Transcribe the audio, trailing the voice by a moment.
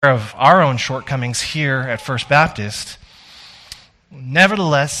of our own shortcomings here at First Baptist.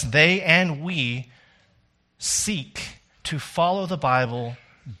 Nevertheless, they and we seek to follow the Bible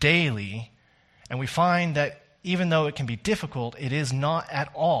daily, and we find that even though it can be difficult, it is not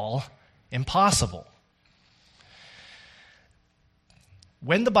at all impossible.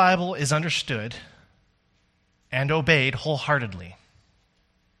 When the Bible is understood and obeyed wholeheartedly,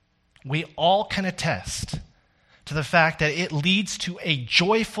 we all can attest to the fact that it leads to a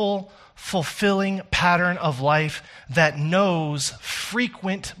joyful, fulfilling pattern of life that knows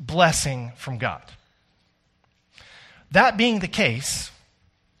frequent blessing from God. That being the case,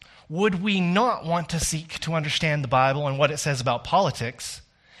 would we not want to seek to understand the Bible and what it says about politics?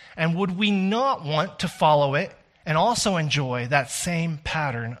 And would we not want to follow it and also enjoy that same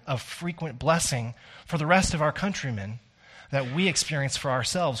pattern of frequent blessing for the rest of our countrymen that we experience for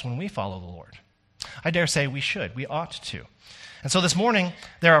ourselves when we follow the Lord? I dare say we should. We ought to. And so this morning,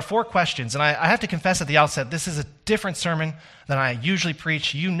 there are 4 questions, and I have to confess at the outset, this is a different sermon than I usually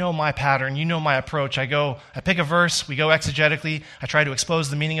preach. You know my pattern. You know my approach. I pick a verse, we go exegetically, I try to expose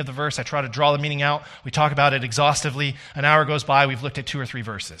the meaning of the verse, I try to draw the meaning out, we talk about it exhaustively. An hour goes by, we've looked at 2 or 3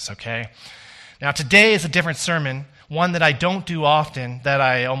 verses, okay? Now today is a different sermon, one that I don't do often, that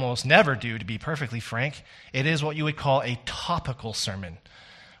I almost never do, to be perfectly frank. It is what you would call a topical sermon,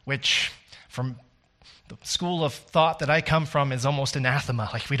 which from the school of thought that I come from is almost anathema.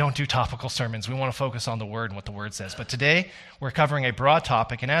 Like, we don't do topical sermons. We want to focus on the Word and what the Word says. But today, we're covering a broad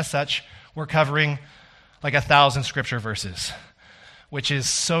topic, and as such, we're covering like 1,000 scripture verses, which is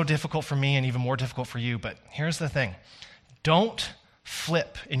so difficult for me and even more difficult for you. But here's the thing. Don't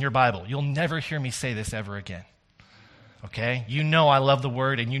flip in your Bible. You'll never hear me say this ever again. Okay? You know I love the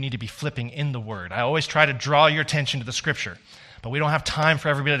Word, and you need to be flipping in the Word. I always try to draw your attention to the Scripture, but we don't have time for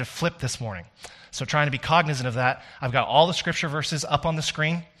everybody to flip this morning. So trying to be cognizant of that, I've got all the scripture verses up on the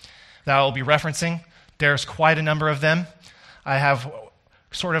screen that I'll be referencing. There's quite a number of them. I have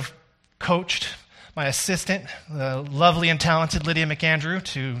sort of coached my assistant, the lovely and talented Lydia McAndrew,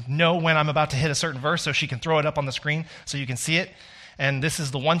 to know when I'm about to hit a certain verse so she can throw it up on the screen so you can see it. And this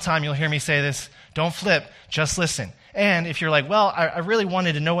is the one time you'll hear me say this. Don't flip, just listen. And if you're like, well, I really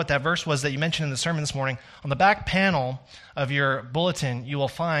wanted to know what that verse was that you mentioned in the sermon this morning, on the back panel of your bulletin, you will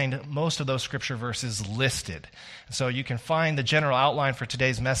find most of those scripture verses listed. So you can find the general outline for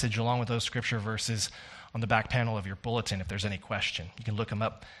today's message along with those scripture verses on the back panel of your bulletin if there's any question. You can look them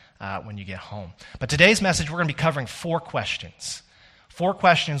up when you get home. But today's message, we're going to be covering 4 questions. 4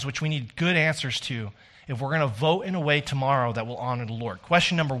 questions which we need good answers to if we're going to vote in a way tomorrow that will honor the Lord.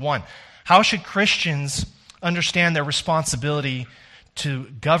 Question number 1, how should Christians understand their responsibility to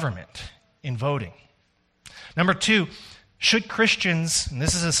government in voting? Number 2, should Christians, and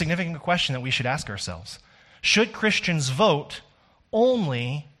this is a significant question that we should ask ourselves, should Christians vote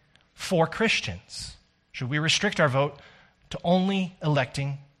only for Christians? Should we restrict our vote to only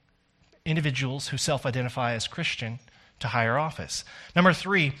electing individuals who self-identify as Christian to higher office? Number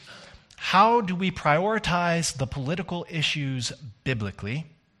 3, how do we prioritize the political issues biblically?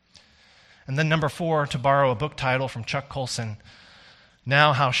 And then number 4, to borrow a book title from Chuck Colson,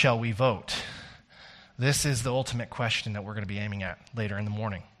 now how shall we vote? This is the ultimate question that we're going to be aiming at later in the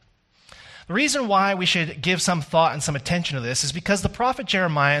morning. The reason why we should give some thought and some attention to this is because the prophet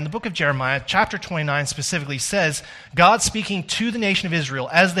Jeremiah, in the book of Jeremiah, chapter 29 specifically, says, God speaking to the nation of Israel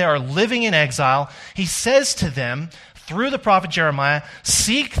as they are living in exile, he says to them, through the prophet Jeremiah,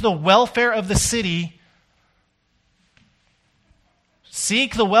 seek the welfare of the city.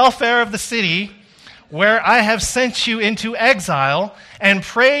 Seek the welfare of the city where I have sent you into exile, and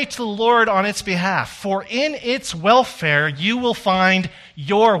pray to the Lord on its behalf. For in its welfare you will find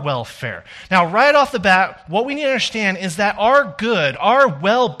your welfare. Now, right off the bat, what we need to understand is that our good, our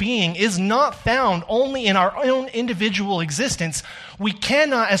well-being is not found only in our own individual existence. We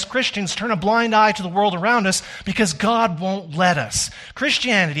cannot, as Christians, turn a blind eye to the world around us because God won't let us.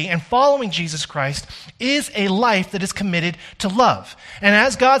 Christianity and following Jesus Christ is a life that is committed to love. And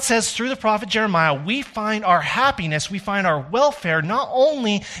as God says through the prophet Jeremiah, we find our happiness, we find our welfare not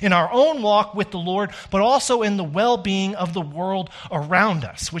only in our own walk with the Lord, but also in the well-being of the world around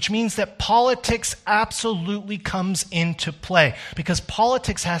us, which means that politics absolutely comes into play because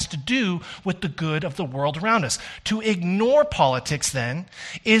politics has to do with the good of the world around us. To ignore politics, then,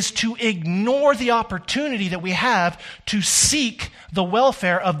 is to ignore the opportunity that we have to seek the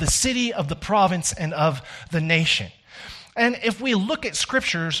welfare of the city, of the province, and of the nation. And if we look at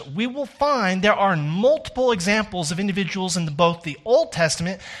scriptures, we will find there are multiple examples of individuals in both the Old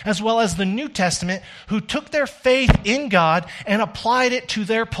Testament as well as the New Testament who took their faith in God and applied it to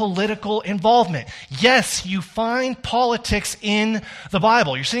their political involvement. Yes, you find politics in the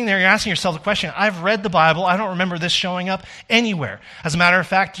Bible. You're sitting there, you're asking yourself the question, I've read the Bible, I don't remember this showing up anywhere. As a matter of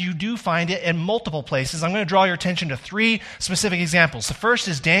fact, you do find it in multiple places. I'm going to draw your attention to three specific examples. The first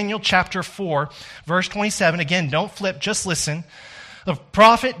is Daniel chapter 4, verse 27. Again, don't flip, just listen. The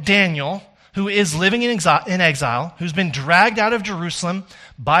prophet Daniel, who is living in exile, who's been dragged out of Jerusalem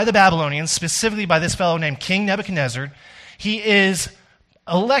by the Babylonians, specifically by this fellow named King Nebuchadnezzar, he is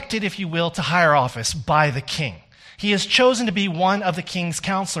elected, if you will, to higher office by the king. He is chosen to be one of the king's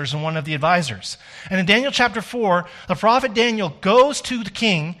counselors and one of the advisors. And in Daniel chapter 4, the prophet Daniel goes to the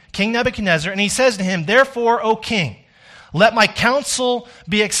king, King Nebuchadnezzar, and he says to him, "Therefore, O king, let my counsel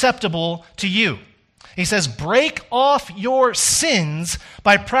be acceptable to you." He says, break off your sins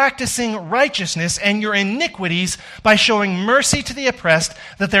by practicing righteousness and your iniquities by showing mercy to the oppressed,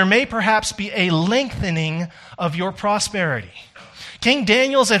 that there may perhaps be a lengthening of your prosperity.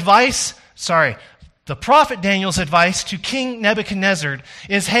 The prophet Daniel's advice to King Nebuchadnezzar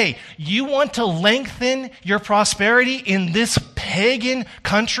is, hey, you want to lengthen your prosperity in this pagan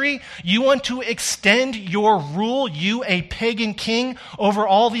country? You want to extend your rule, you a pagan king, over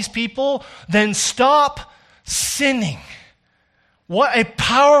all these people? Then stop sinning. What a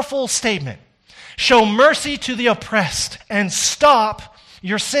powerful statement. Show mercy to the oppressed and stop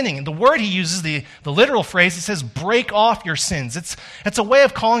your sinning. And the word he uses, the literal phrase, he says, break off your sins. It's a way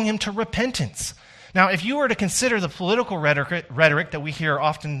of calling him to repentance. Now, if you were to consider the political rhetoric that we hear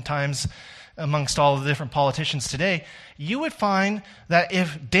oftentimes amongst all of the different politicians today, you would find that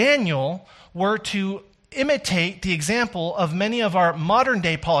if Daniel were to imitate the example of many of our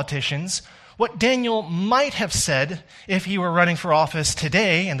modern-day politicians, what Daniel might have said if he were running for office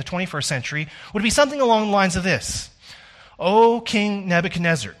today in the 21st century would be something along the lines of this: "O King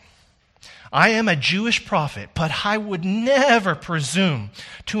Nebuchadnezzar, I am a Jewish prophet, but I would never presume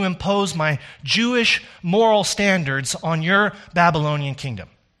to impose my Jewish moral standards on your Babylonian kingdom.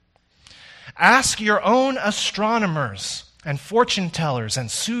 Ask your own astronomers and fortune tellers and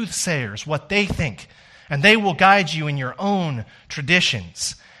soothsayers what they think, and they will guide you in your own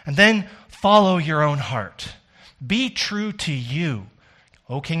traditions. And then follow your own heart. Be true to you.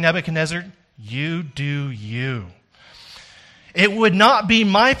 O King Nebuchadnezzar, you do you. It would not be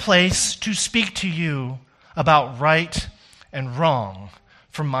my place to speak to you about right and wrong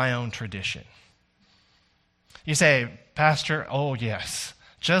from my own tradition." You say, "Pastor, oh yes,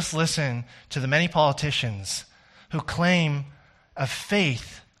 just listen to the many politicians who claim a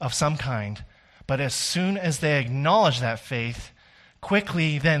faith of some kind, but as soon as they acknowledge that faith,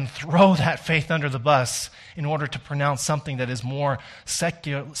 quickly then throw that faith under the bus in order to pronounce something that is more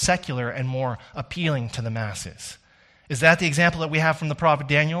secular and more appealing to the masses." Is that the example that we have from the prophet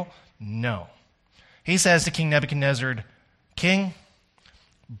Daniel? No. He says to King Nebuchadnezzar, "King,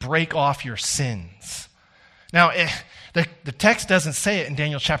 break off your sins." Now, the text doesn't say it in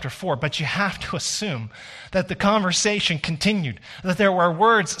Daniel chapter 4, but you have to assume that the conversation continued, that there were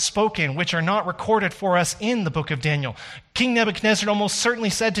words spoken which are not recorded for us in the book of Daniel. King Nebuchadnezzar almost certainly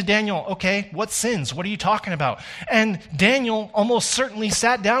said to Daniel, "Okay, what sins? What are you talking about?" And Daniel almost certainly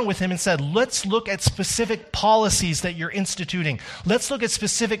sat down with him and said, "Let's look at specific policies that you're instituting. Let's look at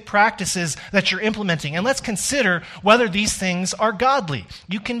specific practices that you're implementing, and let's consider whether these things are godly."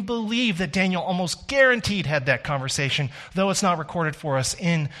 You can believe that Daniel almost guaranteed had that conversation, though it's not recorded for us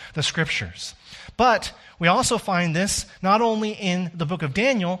in the scriptures. But we also find this not only in the book of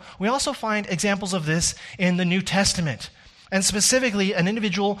Daniel, we also find examples of this in the New Testament, and specifically an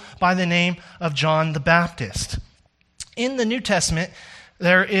individual by the name of John the Baptist. In the New Testament,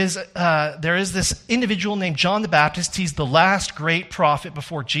 there is this individual named John the Baptist. He's the last great prophet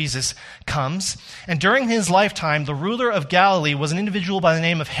before Jesus comes. And during his lifetime, the ruler of Galilee was an individual by the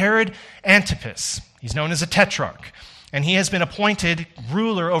name of Herod Antipas. He's known as a tetrarch. And he has been appointed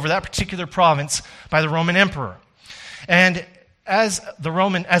ruler over that particular province by the Roman emperor. And as the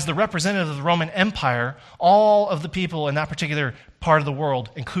representative of the Roman Empire, all of the people in that particular part of the world,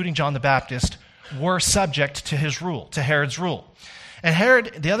 including John the Baptist, were subject to his rule, to Herod's rule. And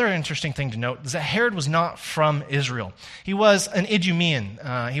Herod, the other interesting thing to note is that Herod was not from Israel. He was an Idumean.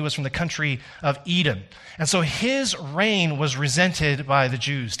 He was from the country of Edom. And so his reign was resented by the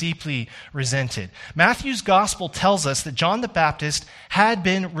Jews, deeply resented. Matthew's gospel tells us that John the Baptist had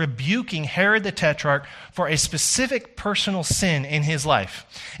been rebuking Herod the Tetrarch for a specific personal sin in his life.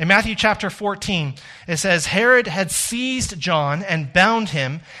 In Matthew chapter 14, it says, "Herod had seized John and bound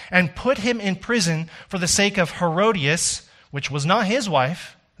him and put him in prison for the sake of Herodias, which was not his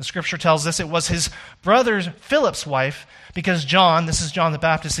wife. The scripture tells us it was his brother Philip's wife, because John, this is John the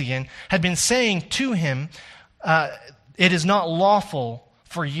Baptist again, had been saying to him, it is not lawful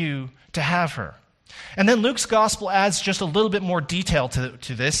for you to have her. And then Luke's gospel adds just a little bit more detail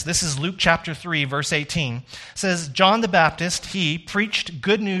to this. This is Luke chapter 3, verse 18. It says, John the Baptist, he preached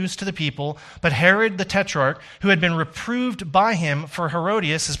good news to the people, but Herod the Tetrarch, who had been reproved by him for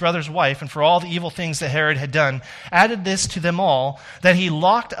Herodias, his brother's wife, and for all the evil things that Herod had done, added this to them all, that he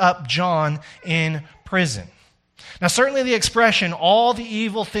locked up John in prison. Now, certainly the expression, all the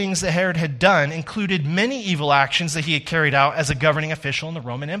evil things that Herod had done, included many evil actions that he had carried out as a governing official in the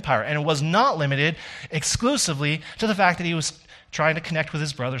Roman Empire. And it was not limited exclusively to the fact that he was trying to connect with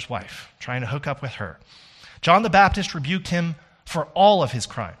his brother's wife, trying to hook up with her. John the Baptist rebuked him for all of his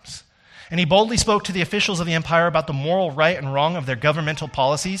crimes. And he boldly spoke to the officials of the empire about the moral right and wrong of their governmental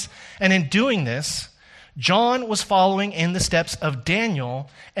policies. And in doing this, John was following in the steps of Daniel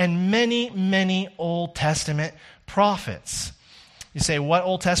and many, many Old Testament prophets. You say, what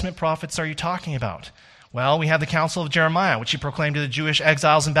Old Testament prophets are you talking about? Well, we have the Council of Jeremiah, which he proclaimed to the Jewish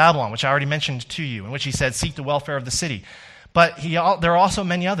exiles in Babylon, which I already mentioned to you, in which he said, seek the welfare of the city. But there are also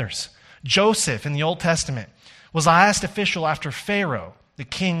many others. Joseph in the Old Testament was the highest official after Pharaoh, the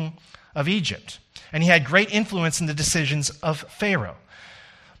king of Egypt. And he had great influence in the decisions of Pharaoh.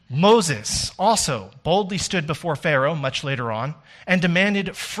 Moses also boldly stood before Pharaoh, much later on, and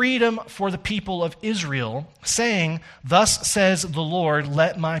demanded freedom for the people of Israel, saying, thus says the Lord,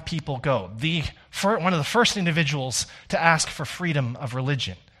 let my people go. One of the first individuals to ask for freedom of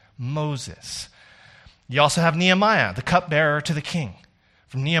religion, Moses. You also have Nehemiah, the cupbearer to the king.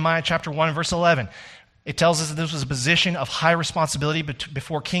 From Nehemiah chapter 1, verse 11, it tells us that this was a position of high responsibility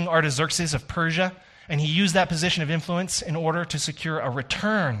before King Artaxerxes of Persia, and he used that position of influence in order to secure a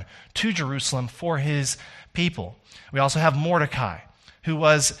return to Jerusalem for his people. We also have Mordecai, who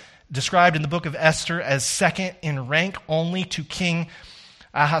was described in the book of Esther as second in rank only to King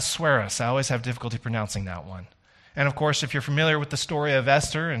Ahasuerus. I always have difficulty pronouncing that one. And of course, if you're familiar with the story of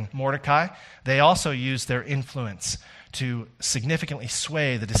Esther and Mordecai, they also used their influence to significantly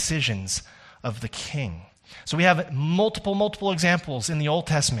sway the decisions of the king. So we have multiple examples in the Old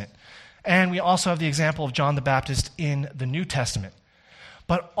Testament. And we also have the example of John the Baptist in the New Testament.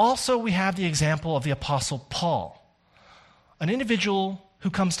 But also we have the example of the Apostle Paul, an individual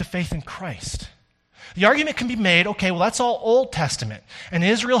who comes to faith in Christ. The argument can be made, okay, well, that's all Old Testament. And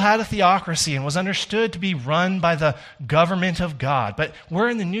Israel had a theocracy and was understood to be run by the government of God. But we're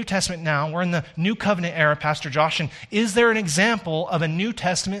in the New Testament now. We're in the New Covenant era, Pastor Josh. And is there an example of a New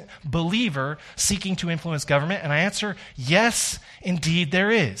Testament believer seeking to influence government? And I answer, yes, indeed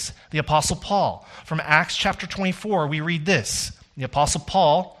there is. The Apostle Paul. From Acts chapter 24, we read this. The Apostle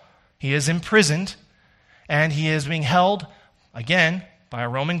Paul, he is imprisoned, and he is being held, again, by a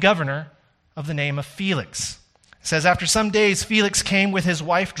Roman governor of the name of Felix. It says, after some days, Felix came with his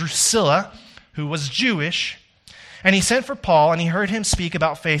wife Drusilla, who was Jewish, and he sent for Paul, and he heard him speak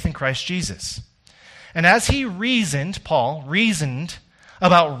about faith in Christ Jesus. And as he Paul reasoned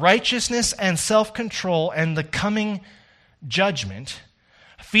about righteousness and self-control and the coming judgment,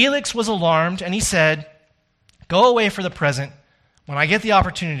 Felix was alarmed, and he said, go away for the present. When I get the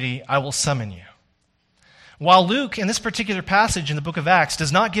opportunity, I will summon you. While Luke, in this particular passage in the book of Acts,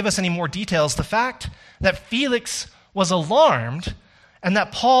 does not give us any more details, the fact that Felix was alarmed and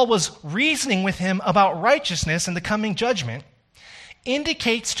that Paul was reasoning with him about righteousness and the coming judgment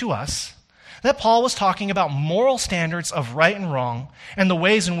indicates to us that Paul was talking about moral standards of right and wrong and the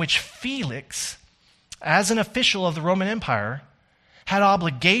ways in which Felix, as an official of the Roman Empire, had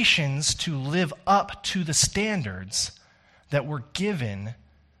obligations to live up to the standards that were given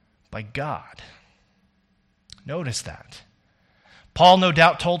by God. Notice that. Paul no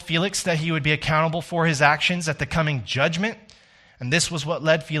doubt told Felix that he would be accountable for his actions at the coming judgment, and this was what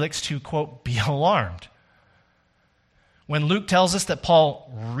led Felix to, quote, be alarmed. When Luke tells us that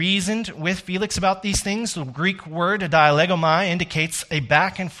Paul reasoned with Felix about these things, the Greek word dialegomai indicates a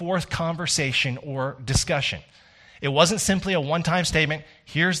back and forth conversation or discussion. It wasn't simply a one-time statement,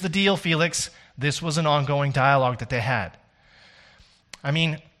 here's the deal, Felix. This was an ongoing dialogue that they had. I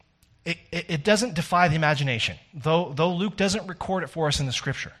mean, it doesn't defy the imagination, though Luke doesn't record it for us in the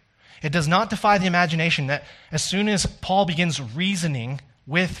scripture. It does not defy the imagination that as soon as Paul begins reasoning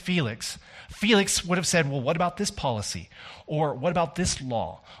with Felix, Felix would have said, well, what about this policy? Or what about this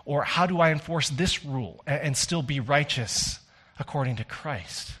law? Or how do I enforce this rule and still be righteous according to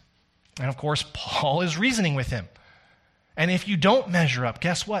Christ? And of course, Paul is reasoning with him. And if you don't measure up,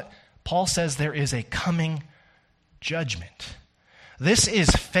 guess what? Paul says there is a coming judgment. This is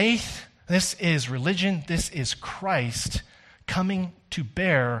faith, this is religion, this is Christ coming to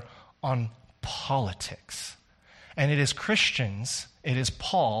bear on politics. And it is Christians, it is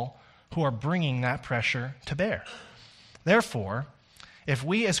Paul, who are bringing that pressure to bear. Therefore, if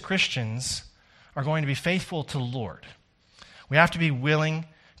we as Christians are going to be faithful to the Lord, we have to be willing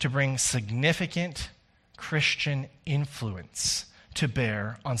to bring significant Christian influence to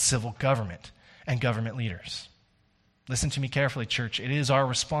bear on civil government and government leaders. Listen to me carefully, church. It is our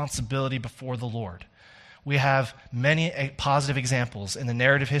responsibility before the Lord. We have many positive examples in the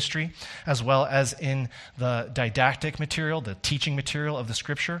narrative history as well as in the didactic material, the teaching material of the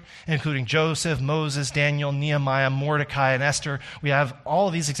Scripture, including Joseph, Moses, Daniel, Nehemiah, Mordecai, and Esther. We have all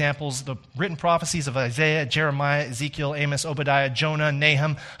of these examples, the written prophecies of Isaiah, Jeremiah, Ezekiel, Amos, Obadiah, Jonah,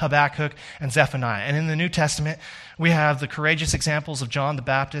 Nahum, Habakkuk, and Zephaniah. And in the New Testament, we have the courageous examples of John the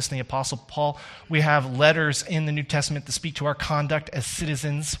Baptist and the Apostle Paul. We have letters in the New Testament that speak to our conduct as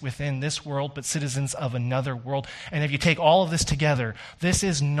citizens within this world, but citizens of another world. And if you take all of this together, this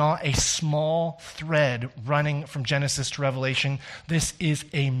is not a small thread running from Genesis to Revelation. This is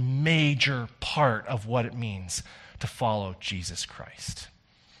a major part of what it means to follow Jesus Christ.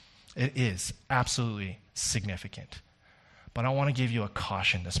 It is absolutely significant. But I want to give you a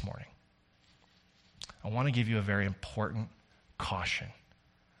caution this morning. I want to give you a very important caution.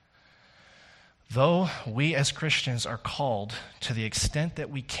 Though we as Christians are called to the extent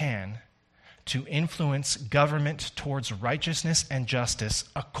that we can to influence government towards righteousness and justice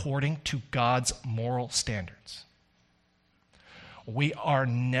according to God's moral standards, we are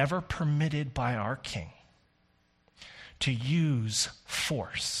never permitted by our King to use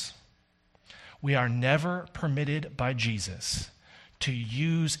force. We are never permitted by Jesus to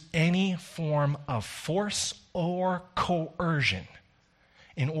use any form of force or coercion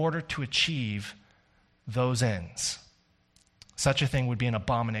in order to achieve those ends. Such a thing would be an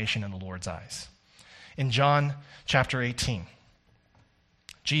abomination in the Lord's eyes. In John chapter 18,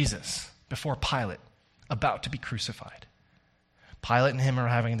 Jesus, before Pilate, about to be crucified. Pilate and him are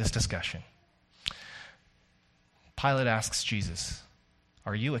having this discussion. Pilate asks Jesus,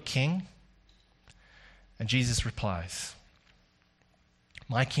 "Are you a king?" And Jesus replies,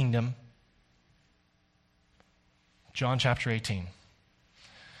 "My kingdom," John chapter 18.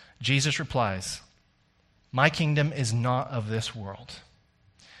 Jesus replies, "My kingdom is not of this world.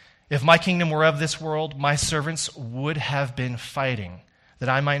 If my kingdom were of this world, my servants would have been fighting, that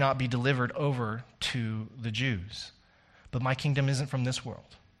I might not be delivered over to the Jews. But my kingdom isn't from this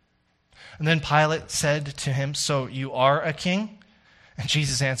world." And then Pilate said to him, "So you are a king?" And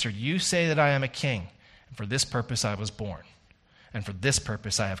Jesus answered, "You say that I am a king, and for this purpose I was born. And for this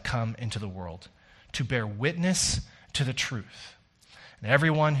purpose I have come into the world, to bear witness to the truth. And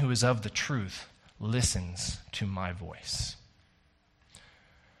everyone who is of the truth listens to my voice."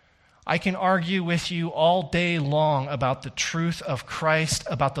 I can argue with you all day long about the truth of Christ,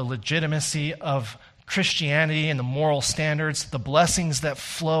 about the legitimacy of Christianity and the moral standards, the blessings that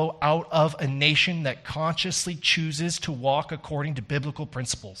flow out of a nation that consciously chooses to walk according to biblical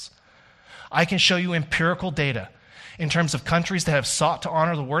principles. I can show you empirical data in terms of countries that have sought to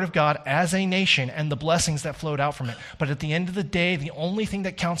honor the Word of God as a nation and the blessings that flowed out from it. But at the end of the day, the only thing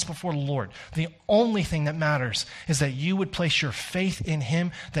that counts before the Lord, the only thing that matters is that you would place your faith in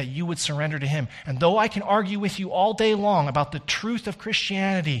Him, that you would surrender to Him. And though I can argue with you all day long about the truth of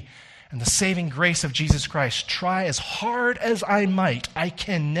Christianity and the saving grace of Jesus Christ, try as hard as I might, I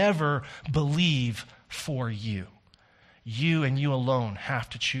can never believe for you. You and you alone have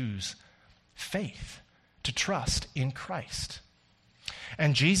to choose faith, to trust in Christ.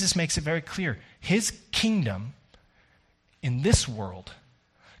 And Jesus makes it very clear. His kingdom in this world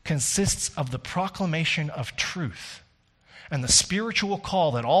consists of the proclamation of truth and the spiritual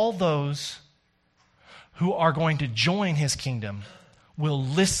call that all those who are going to join his kingdom will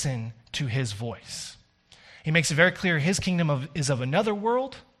listen to his voice. He makes it very clear his kingdom is of another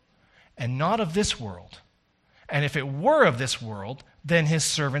world and not of this world. And if it were of this world, then his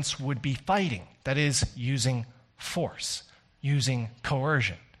servants would be fighting. That is, using force, using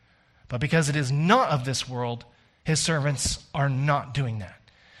coercion. But because it is not of this world, his servants are not doing that,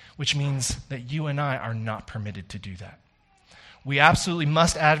 which means that you and I are not permitted to do that. We absolutely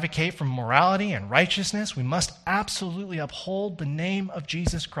must advocate for morality and righteousness. We must absolutely uphold the name of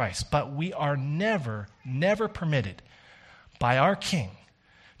Jesus Christ. But we are never, never permitted by our King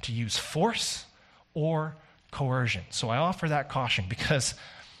to use force or coercion. So I offer that caution because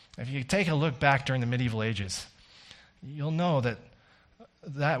if you take a look back during the medieval ages, you'll know that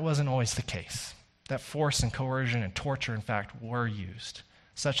that wasn't always the case. That force and coercion and torture, in fact, were used.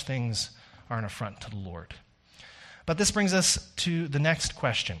 Such things are an affront to the Lord. But this brings us to the next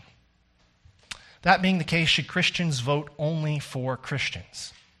question. That being the case, should Christians vote only for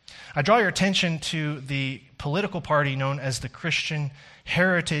Christians? I draw your attention to the political party known as the Christian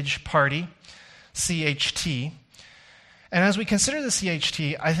Heritage Party, CHT. And as we consider the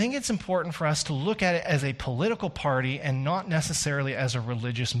CHT, I think it's important for us to look at it as a political party and not necessarily as a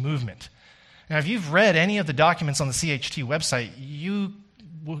religious movement. Now, if you've read any of the documents on the CHT website, you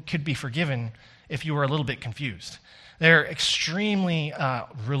could be forgiven if you were a little bit confused. They're extremely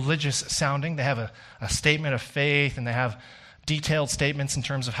religious sounding. They have a statement of faith, and they have detailed statements in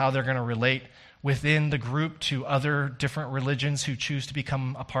terms of how they're going to relate within the group to other different religions who choose to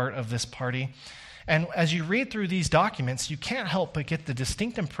become a part of this party. And as you read through these documents, you can't help but get the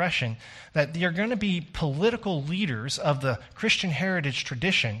distinct impression that they're going to be political leaders of the Christian heritage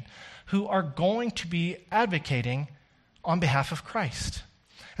tradition who are going to be advocating on behalf of Christ.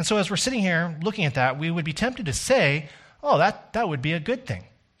 And so as we're sitting here looking at that, we would be tempted to say, oh, that would be a good thing.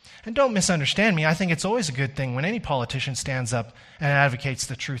 And don't misunderstand me. I think it's always a good thing when any politician stands up and advocates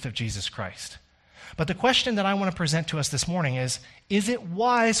the truth of Jesus Christ. But the question that I want to present to us this morning is it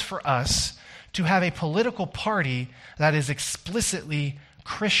wise for us to have a political party that is explicitly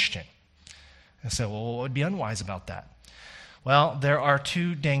Christian? And so, well, what would be unwise about that? Well, there are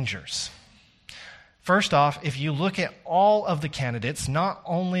two dangers. First off, if you look at all of the candidates, not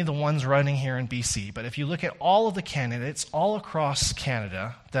only the ones running here in BC, but if you look at all of the candidates all across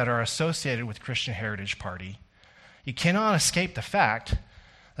Canada that are associated with Christian Heritage Party, you cannot escape the fact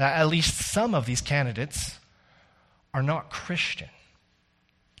that at least some of these candidates are not Christian.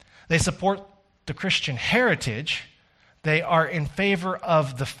 They support the Christian heritage. They are in favor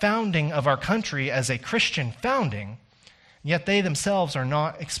of the founding of our country as a Christian founding, yet they themselves are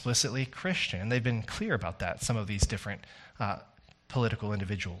not explicitly Christian. And they've been clear about that, some of these different political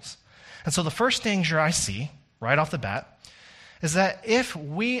individuals. And so the first danger I see right off the bat is that if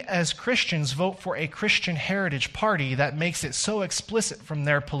we as Christians vote for a Christian heritage party that makes it so explicit from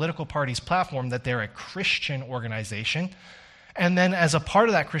their political party's platform that they're a Christian organization, and then as a part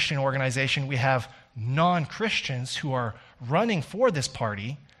of that Christian organization, we have non-Christians who are running for this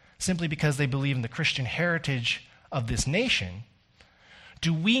party simply because they believe in the Christian heritage of this nation,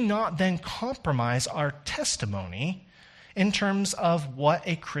 do we not then compromise our testimony in terms of what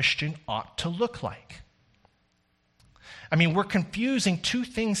a Christian ought to look like? I mean, we're confusing two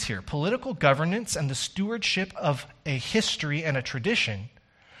things here: political governance and the stewardship of a history and a tradition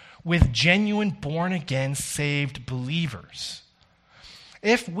with genuine born-again saved believers.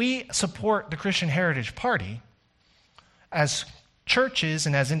 If we support the Christian Heritage Party as churches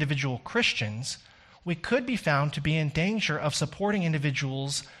and as individual Christians, we could be found to be in danger of supporting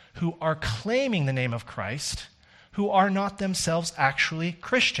individuals who are claiming the name of Christ, who are not themselves actually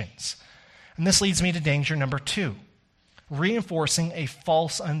Christians. And this leads me to danger number 2, reinforcing a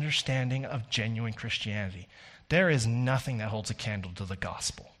false understanding of genuine Christianity. There is nothing that holds a candle to the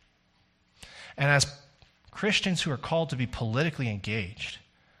gospel. And as Christians who are called to be politically engaged,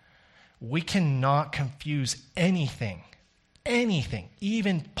 we cannot confuse anything,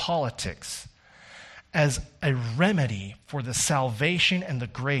 even politics, as a remedy for the salvation and the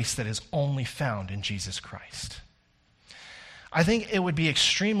grace that is only found in Jesus Christ. I think it would be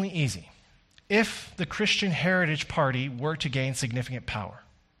extremely easy if the Christian Heritage Party were to gain significant power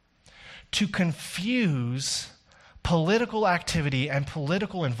to confuse political activity and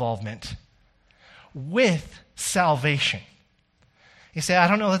political involvement with salvation. You say, I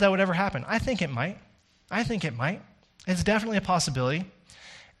don't know that would ever happen. I think it might. It's definitely a possibility.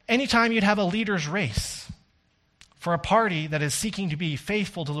 Anytime you'd have a leader's race for a party that is seeking to be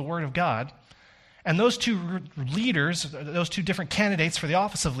faithful to the Word of God, and those two leaders, those two different candidates for the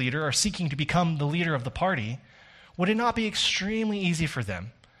office of leader are seeking to become the leader of the party, would it not be extremely easy for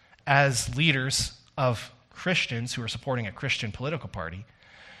them as leaders of Christians who are supporting a Christian political party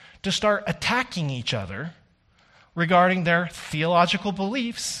to start attacking each other regarding their theological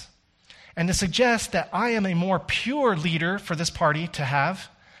beliefs and to suggest that I am a more pure leader for this party to have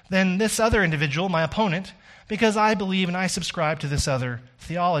than this other individual, my opponent, because I believe and I subscribe to this other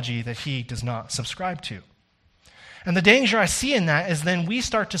theology that he does not subscribe to. And the danger I see in that is then we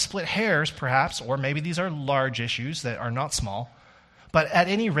start to split hairs, perhaps, or maybe these are large issues that are not small, but at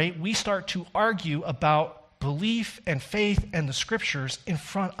any rate, we start to argue about belief and faith and the Scriptures in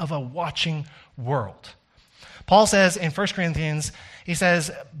front of a watching world. Paul says in 1 Corinthians, he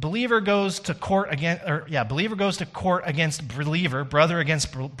says, believer goes to court against believer, brother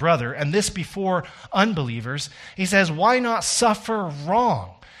against brother, and this before unbelievers. He says, why not suffer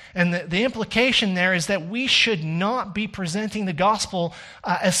wrong? And the implication there is that we should not be presenting the gospel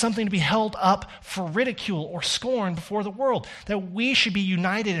as something to be held up for ridicule or scorn before the world. That we should be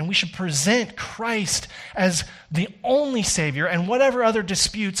united and we should present Christ as the only Savior, and whatever other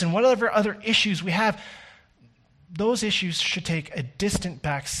disputes and whatever other issues we have, those issues should take a distant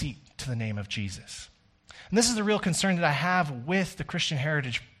back seat to the name of Jesus. And this is the real concern that I have with the Christian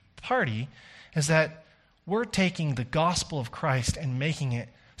Heritage Party, is that we're taking the gospel of Christ and making it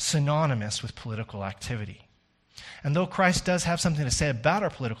synonymous with political activity. And though Christ does have something to say about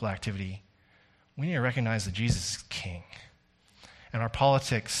our political activity, we need to recognize that Jesus is king. And our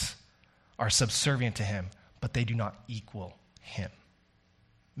politics are subservient to him, but they do not equal him.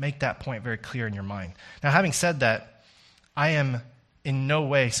 Make that point very clear in your mind. Now, having said that, I am in no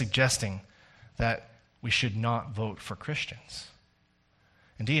way suggesting that we should not vote for Christians.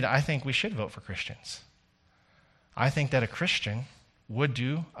 Indeed, I think we should vote for Christians. I think that a Christian would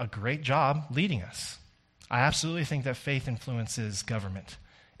do a great job leading us. I absolutely think that faith influences government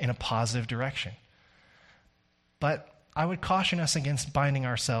in a positive direction. But I would caution us against binding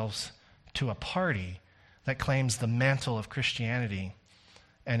ourselves to a party that claims the mantle of Christianity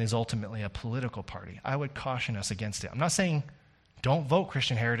and is ultimately a political party. I would caution us against it. I'm not saying don't vote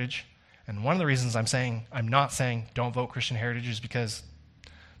Christian Heritage. And one of the reasons I'm not saying don't vote Christian Heritage is because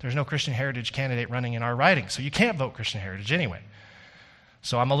there's no Christian Heritage candidate running in our riding. So you can't vote Christian Heritage anyway.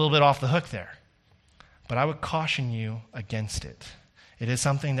 So I'm a little bit off the hook there. But I would caution you against it. It is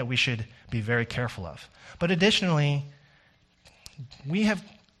something that we should be very careful of. But additionally, we have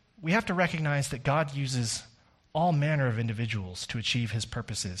to recognize that God uses all manner of individuals to achieve his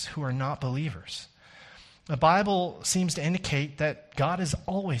purposes who are not believers. The Bible seems to indicate that God is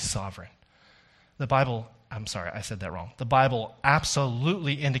always sovereign. The Bible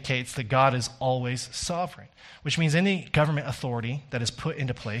absolutely indicates that God is always sovereign, which means any government authority that is put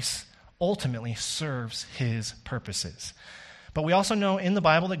into place ultimately serves his purposes. But we also know in the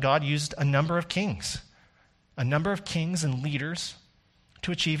Bible that God used a number of kings and leaders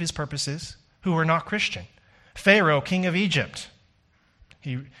to achieve his purposes who were not Christian. Pharaoh, king of Egypt,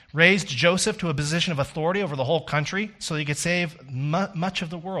 he raised Joseph to a position of authority over the whole country so he could save much of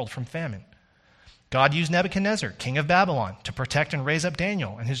the world from famine. God used Nebuchadnezzar, king of Babylon, to protect and raise up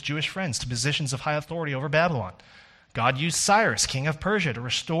Daniel and his Jewish friends to positions of high authority over Babylon. God used Cyrus, king of Persia, to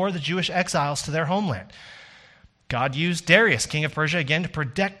restore the Jewish exiles to their homeland. God used Darius, king of Persia, again to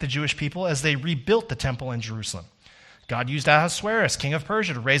protect the Jewish people as they rebuilt the temple in Jerusalem. God used Ahasuerus, king of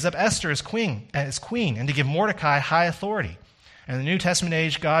Persia, to raise up Esther as queen and to give Mordecai high authority. And in the New Testament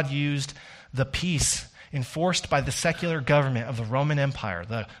age, God used the peace enforced by the secular government of the Roman Empire,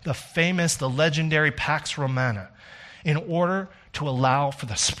 the legendary Pax Romana, in order to allow for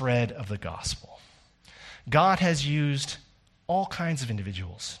the spread of the gospel. God has used all kinds of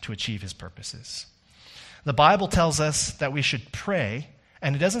individuals to achieve his purposes. The Bible tells us that we should pray,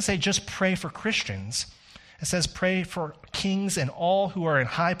 and it doesn't say just pray for Christians. It says pray for kings and all who are in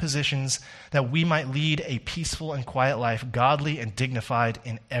high positions, that we might lead a peaceful and quiet life, godly and dignified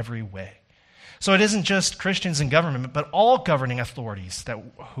in every way. So it isn't just Christians in government, but all governing authorities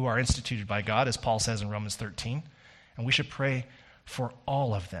who are instituted by God, as Paul says in Romans 13. And we should pray for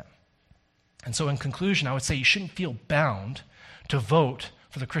all of them. And so in conclusion, I would say you shouldn't feel bound to vote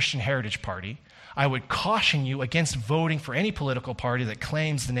for the Christian Heritage Party. I would caution you against voting for any political party that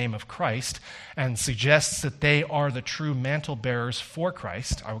claims the name of Christ and suggests that they are the true mantle bearers for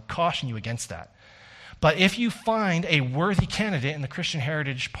Christ. I would caution you against that. But if you find a worthy candidate in the Christian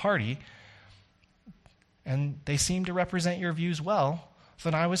Heritage Party, and they seem to represent your views well,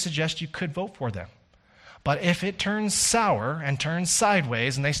 then I would suggest you could vote for them. But if it turns sour and turns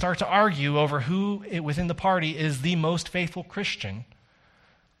sideways and they start to argue over who within the party is the most faithful Christian,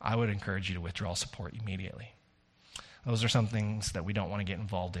 I would encourage you to withdraw support immediately. Those are some things that we don't want to get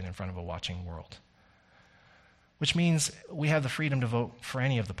involved in front of a watching world. Which means we have the freedom to vote for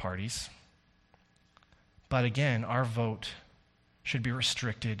any of the parties. But again, our vote should be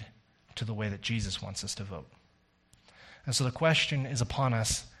restricted to the way that Jesus wants us to vote. And so the question is upon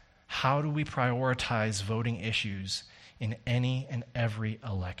us, how do we prioritize voting issues in any and every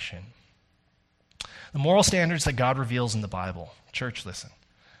election? The moral standards that God reveals in the Bible, church, listen,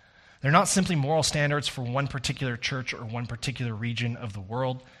 they're not simply moral standards for one particular church or one particular region of the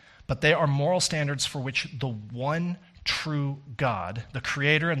world, but they are moral standards for which the one true God, the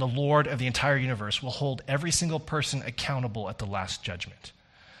Creator and the Lord of the entire universe, will hold every single person accountable at the last judgment.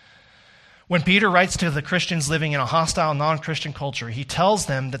 When Peter writes to the Christians living in a hostile, non-Christian culture, he tells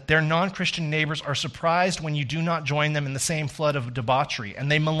them that their non-Christian neighbors are surprised when you do not join them in the same flood of debauchery,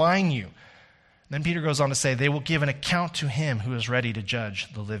 and they malign you. Then Peter goes on to say, they will give an account to him who is ready to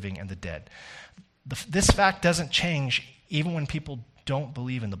judge the living and the dead. This fact doesn't change even when people don't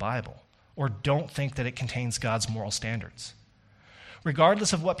believe in the Bible or don't think that it contains God's moral standards.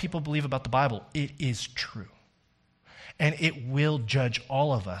 Regardless of what people believe about the Bible, it is true. And it will judge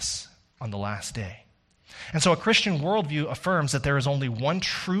all of us on the last day. And so a Christian worldview affirms that there is only one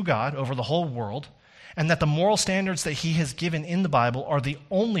true God over the whole world, and that the moral standards that he has given in the Bible are the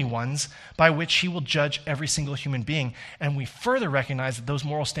only ones by which he will judge every single human being. And we further recognize that those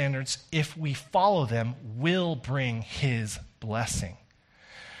moral standards, if we follow them, will bring his blessing.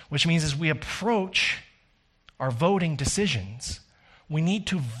 Which means as we approach our voting decisions, we need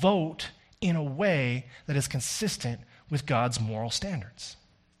to vote in a way that is consistent with God's moral standards.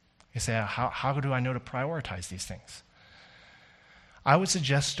 You say, how do I know to prioritize these things? I would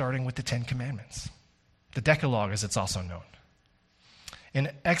suggest starting with the 10 Commandments, the Decalogue as it's also known.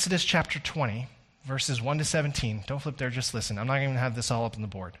 In Exodus chapter 20, verses 1 to 17, don't flip there, just listen. I'm not going to have this all up on the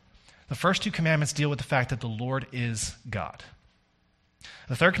board. The first 2 commandments deal with the fact that the Lord is God.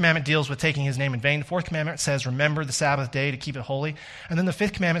 The 3rd commandment deals with taking his name in vain. The 4th commandment says, remember the Sabbath day to keep it holy. And then the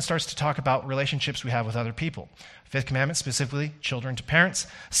 5th commandment starts to talk about relationships we have with other people. 5th commandment, specifically children to parents.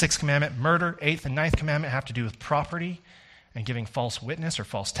 6th commandment, murder. 8th and 9th commandment have to do with property and giving false witness or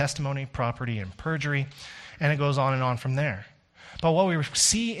false testimony, property and perjury. And it goes on and on from there. But what we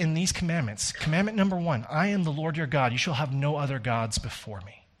see in these commandments, commandment number 1, I am the Lord your God. You shall have no other gods before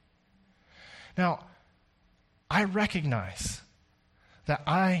me. Now, I recognize that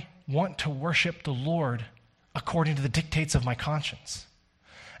I want to worship the Lord according to the dictates of my conscience.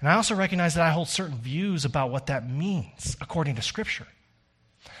 And I also recognize that I hold certain views about what that means according to Scripture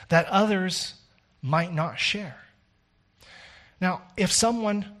that others might not share. Now, if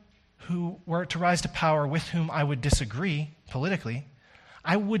someone who were to rise to power with whom I would disagree politically,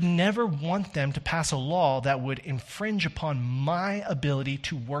 I would never want them to pass a law that would infringe upon my ability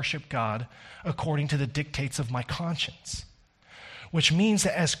to worship God according to the dictates of my conscience. Which means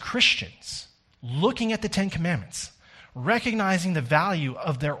that as Christians, looking at the 10 Commandments, recognizing the value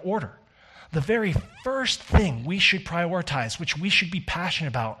of their order, the very first thing we should prioritize, which we should be passionate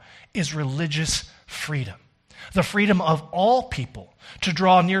about, is religious freedom. The freedom of all people to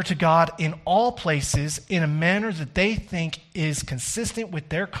draw near to God in all places in a manner that they think is consistent with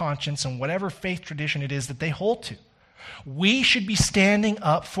their conscience and whatever faith tradition it is that they hold to. We should be standing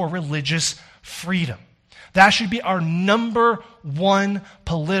up for religious freedom. That should be our number 1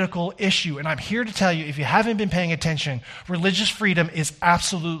 political issue. And I'm here to tell you, if you haven't been paying attention, religious freedom is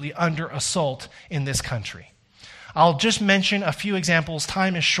absolutely under assault in this country. I'll just mention a few examples.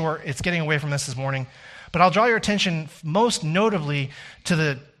 Time is short. It's getting away from us this morning. But I'll draw your attention most notably to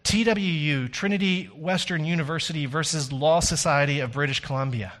the TWU, Trinity Western University versus Law Society of British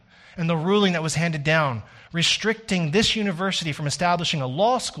Columbia, and the ruling that was handed down restricting this university from establishing a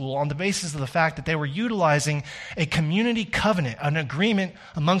law school on the basis of the fact that they were utilizing a community covenant, an agreement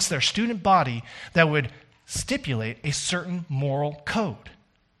amongst their student body that would stipulate a certain moral code.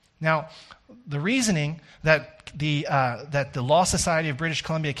 Now, the reasoning that the Law Society of British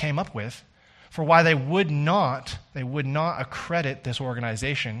Columbia came up with for why they would not accredit this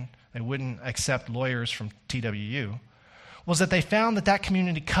organization, they wouldn't accept lawyers from TWU, was that they found that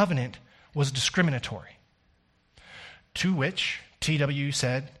community covenant was discriminatory. To which TWU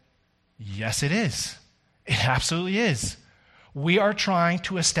said, yes, it is. It absolutely is. We are trying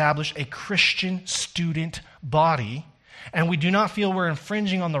to establish a Christian student body, and we do not feel we're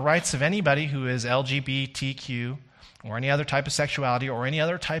infringing on the rights of anybody who is LGBTQ or any other type of sexuality or any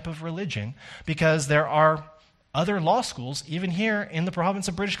other type of religion, because there are other law schools, even here in the province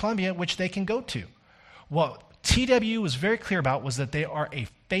of British Columbia, which they can go to. What TWU was very clear about was that they are a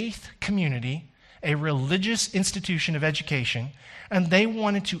faith community, a religious institution of education, and they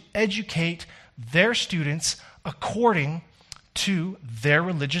wanted to educate their students according to their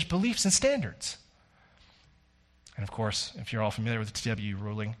religious beliefs and standards. And of course, if you're all familiar with the TWU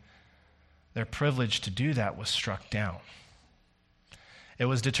ruling, their privilege to do that was struck down. It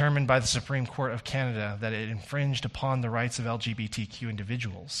was determined by the Supreme Court of Canada that it infringed upon the rights of LGBTQ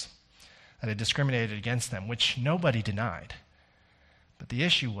individuals, that it discriminated against them, which nobody denied. But the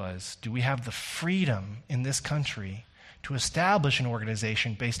issue was, do we have the freedom in this country to establish an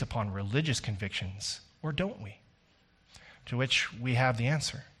organization based upon religious convictions, or don't we? To which we have the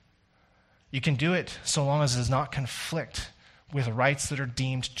answer. You can do it so long as it does not conflict with rights that are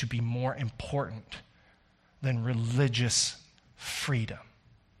deemed to be more important than religious freedom.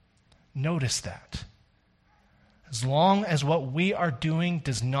 Notice that. As long as what we are doing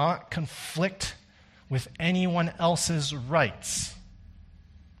does not conflict with anyone else's rights,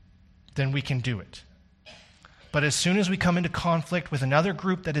 then we can do it. But as soon as we come into conflict with another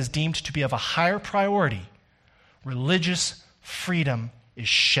group that is deemed to be of a higher priority, religious freedom is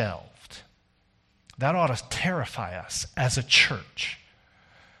shelved. That ought to terrify us as a church.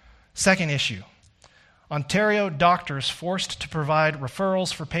 Second issue, Ontario doctors forced to provide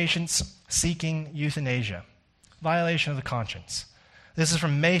referrals for patients seeking euthanasia. Violation of the conscience. This is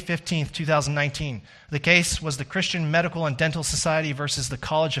from May 15th, 2019. The case was the Christian Medical and Dental Society versus the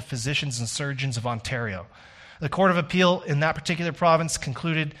College of Physicians and Surgeons of Ontario. The Court of Appeal in that particular province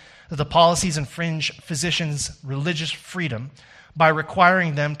concluded that the policies infringe physicians' religious freedom by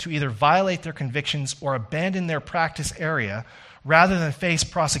requiring them to either violate their convictions or abandon their practice area rather than face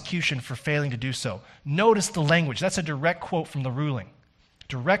prosecution for failing to do so. Notice the language. That's a direct quote from the ruling.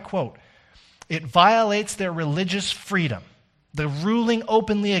 Direct quote. It violates their religious freedom. The ruling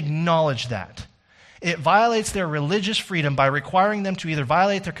openly acknowledged that. It violates their religious freedom by requiring them to either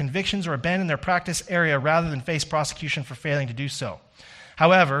violate their convictions or abandon their practice area rather than face prosecution for failing to do so.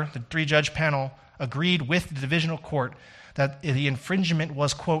 However, the three-judge panel agreed with the divisional court that the infringement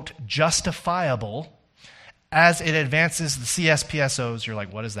was, quote, justifiable as it advances the CSPSOs. You're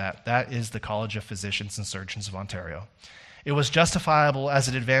like, what is that? That is the College of Physicians and Surgeons of Ontario. It was justifiable as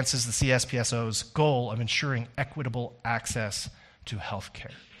it advances the CSPSO's goal of ensuring equitable access to health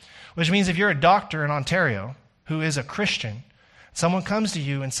care. Which means if you're a doctor in Ontario who is a Christian, someone comes to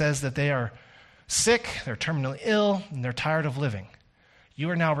you and says that they are sick, they're terminally ill, and they're tired of living, you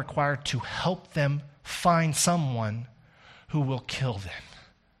are now required to help them find someone who will kill them.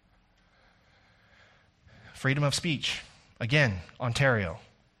 Freedom of speech. Again, Ontario.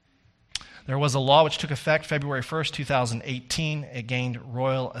 There was a law which took effect February 1st, 2018. It gained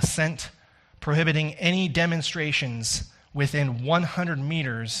royal assent, prohibiting any demonstrations within 100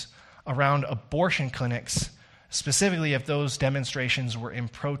 meters around abortion clinics, specifically if those demonstrations were in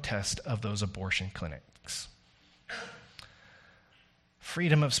protest of those abortion clinics.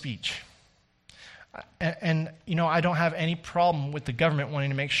 Freedom of speech. And I don't have any problem with the government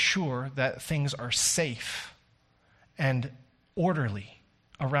wanting to make sure that things are safe and orderly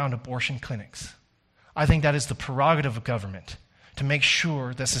around abortion clinics. I think that is the prerogative of government, to make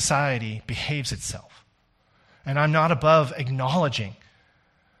sure that society behaves itself. And I'm not above acknowledging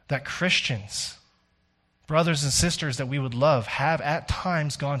that Christians, brothers and sisters that we would love, have at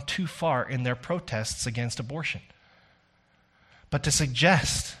times gone too far in their protests against abortion. But to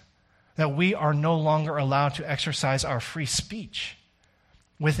suggest that we are no longer allowed to exercise our free speech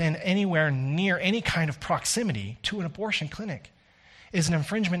within anywhere near any kind of proximity to an abortion clinic is an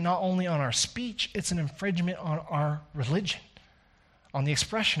infringement not only on our speech, it's an infringement on our religion, on the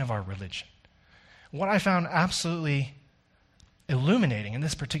expression of our religion. What I found absolutely illuminating in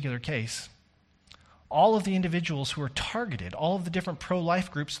this particular case, all of the individuals who were targeted, all of the different pro-life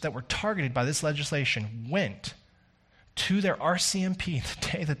groups that were targeted by this legislation went to their RCMP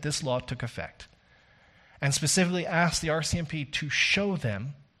the day that this law took effect and specifically asked the RCMP to show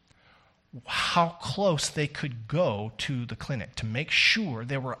them how close they could go to the clinic to make sure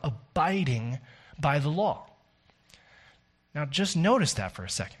they were abiding by the law. Now, just notice that for a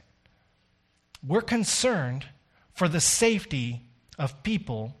second. We're concerned for the safety of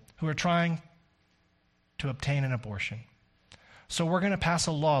people who are trying to obtain an abortion. So we're going to pass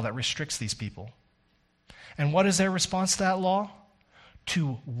a law that restricts these people. And what is their response to that law?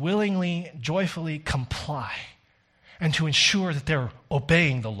 To willingly, joyfully comply and to ensure that they're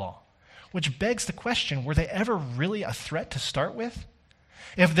obeying the law. Which begs the question, were they ever really a threat to start with?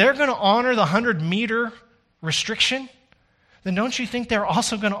 If they're going to honor the 100-meter restriction, then don't you think they're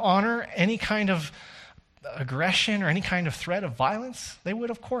also going to honor any kind of aggression or any kind of threat of violence? They would,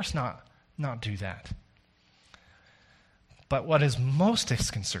 of course, not do that. But what is most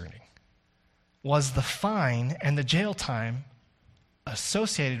disconcerting was the fine and the jail time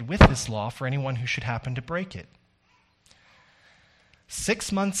associated with this law for anyone who should happen to break it.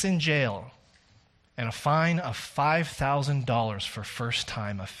 6 months in jail and a fine of $5,000 for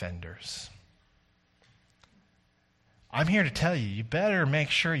first-time offenders. I'm here to tell you, you better make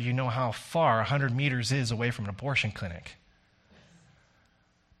sure you know how far 100 meters is away from an abortion clinic.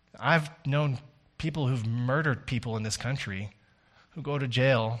 I've known people who've murdered people in this country who go to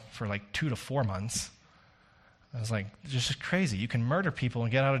jail for like 2 to 4 months. I was like, it's just crazy. You can murder people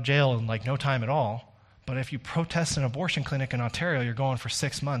and get out of jail in like no time at all. But if you protest an abortion clinic in Ontario, you're going for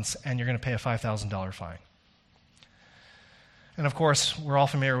 6 months and you're going to pay a $5,000 fine. And of course, we're all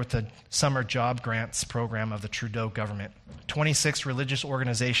familiar with the summer job grants program of the Trudeau government. 26 religious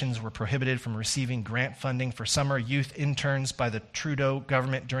organizations were prohibited from receiving grant funding for summer youth interns by the Trudeau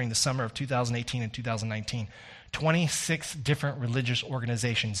government during the summer of 2018 and 2019. 26 different religious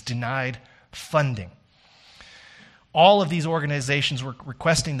organizations denied funding. All of these organizations were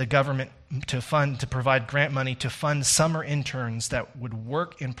requesting the government to provide grant money to fund summer interns that would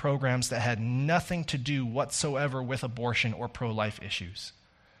work in programs that had nothing to do whatsoever with abortion or pro-life issues.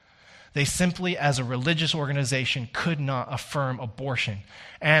 They simply, as a religious organization, could not affirm abortion.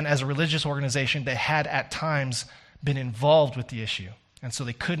 And as a religious organization, they had at times been involved with the issue. And so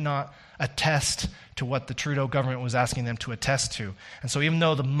they could not attest to what the Trudeau government was asking them to attest to. And so even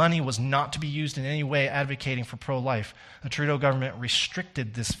though the money was not to be used in any way advocating for pro-life, the Trudeau government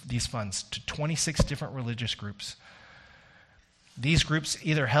restricted these funds to 26 different religious groups. These groups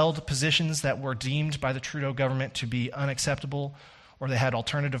either held positions that were deemed by the Trudeau government to be unacceptable, or they had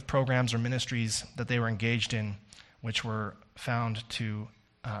alternative programs or ministries that they were engaged in which were found to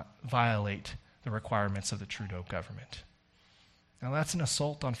violate the requirements of the Trudeau government. Now that's an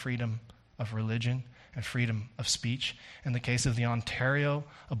assault on freedom of religion and freedom of speech. In the case of the Ontario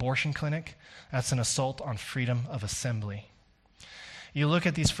abortion clinic, that's an assault on freedom of assembly. You look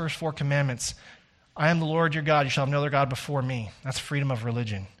at these first 4 commandments. I am the Lord your God, you shall have no other God before me. That's freedom of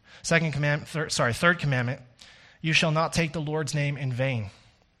religion. Third commandment, you shall not take the Lord's name in vain.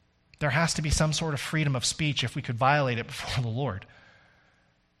 There has to be some sort of freedom of speech if we could violate it before the Lord.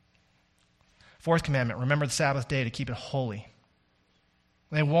 4th commandment, remember the Sabbath day to keep it holy.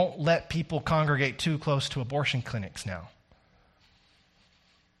 They won't let people congregate too close to abortion clinics now.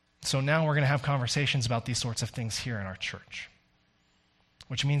 So now we're going to have conversations about these sorts of things here in our church.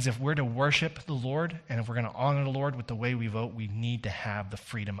 Which means if we're to worship the Lord and if we're going to honor the Lord with the way we vote, we need to have the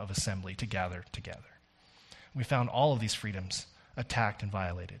freedom of assembly to gather together. We found all of these freedoms attacked and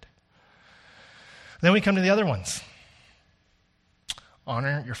violated. Then we come to the other ones.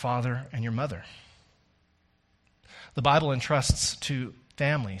 Honor your father and your mother. The Bible entrusts to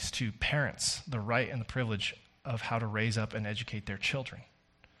families, to parents, the right and the privilege of how to raise up and educate their children.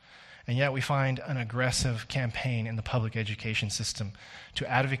 And yet we find an aggressive campaign in the public education system to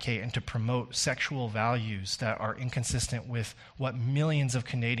advocate and to promote sexual values that are inconsistent with what millions of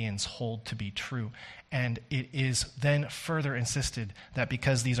Canadians hold to be true. And it is then further insisted that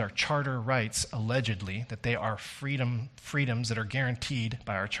because these are charter rights, allegedly, that they are freedoms that are guaranteed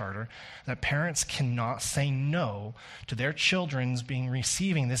by our charter, that parents cannot say no to their children's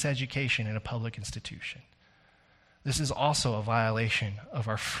receiving this education in a public institution. This is also a violation of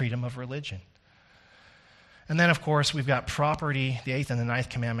our freedom of religion. And then, of course, we've got property, the 8th and the 9th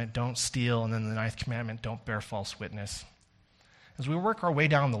commandment, don't steal, and then the 9th commandment, don't bear false witness. As we work our way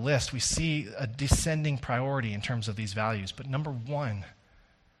down the list, we see a descending priority in terms of these values. But number 1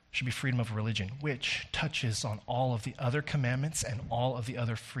 should be freedom of religion, which touches on all of the other commandments and all of the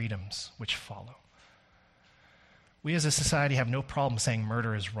other freedoms which follow. We as a society have no problem saying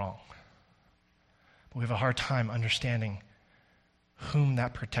murder is wrong. But we have a hard time understanding whom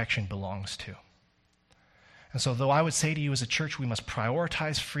that protection belongs to. And so though I would say to you as a church we must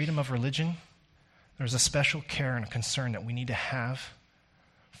prioritize freedom of religion, there's a special care and a concern that we need to have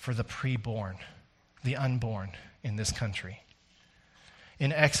for the preborn, the unborn in this country.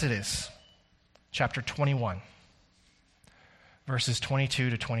 In Exodus chapter 21, verses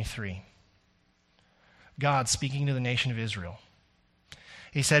 22 to 23, God speaking to the nation of Israel,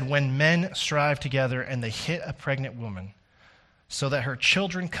 he said, when men strive together and they hit a pregnant woman so that her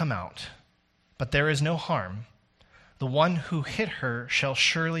children come out, but there is no harm, the one who hit her shall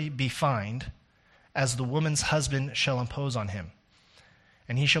surely be fined, as the woman's husband shall impose on him,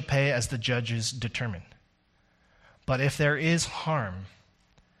 and he shall pay as the judges determine. But if there is harm,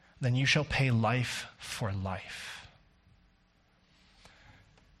 then you shall pay life for life.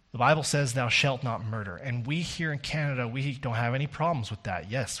 The Bible says, thou shalt not murder. And we here in Canada, we don't have any problems with that.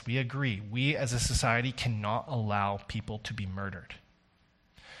 Yes, we agree. We as a society cannot allow people to be murdered.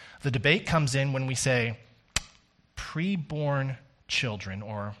 The debate comes in when we say preborn children,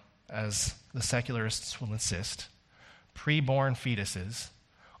 or as the secularists will insist, preborn fetuses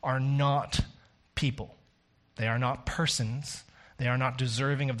are not people. They are not persons. They are not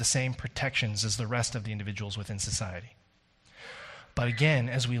deserving of the same protections as the rest of the individuals within society. But again,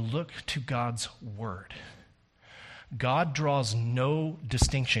 as we look to God's word, God draws no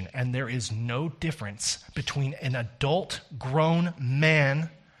distinction, and there is no difference between an adult grown man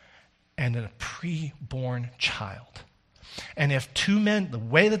and a preborn child. And if two men, the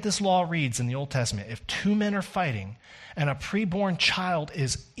way that this law reads in the Old Testament, if two men are fighting and a preborn child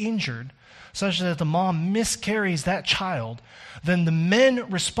is injured such that the mom miscarries that child, then the men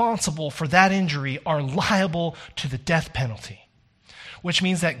responsible for that injury are liable to the death penalty. Which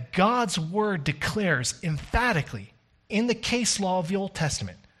means that God's word declares emphatically in the case law of the Old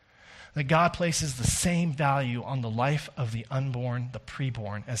Testament that God places the same value on the life of the unborn, the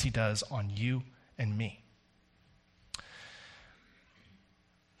preborn, as he does on you and me.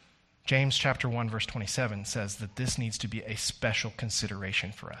 James chapter 1, verse 27 says that this needs to be a special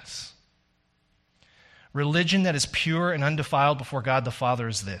consideration for us. Religion that is pure and undefiled before God the Father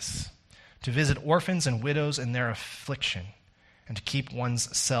is this: to visit orphans and widows in their affliction, and to keep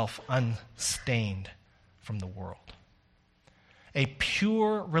one's self unstained from the world. A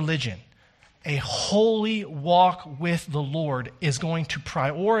pure religion, a holy walk with the Lord, is going to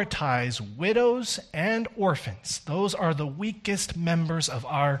prioritize widows and orphans. Those are the weakest members of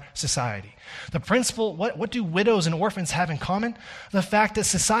our society. The principle, what do widows and orphans have in common? The fact that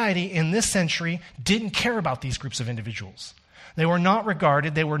society in this century didn't care about these groups of individuals. They were not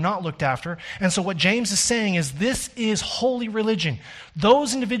regarded. They were not looked after. And so what James is saying is this is holy religion.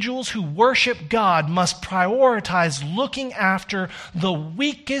 Those individuals who worship God must prioritize looking after the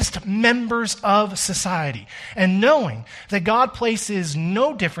weakest members of society. And knowing that God places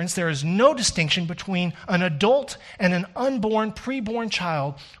no difference, there is no distinction between an adult and an unborn, preborn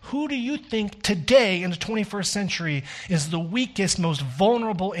child, who do you think today in the 21st century is the weakest, most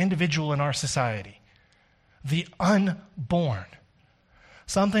vulnerable individual in our society? The unborn.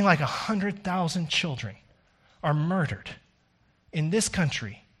 Something like 100,000 children are murdered in this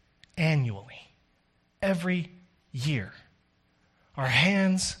country annually, every year. Our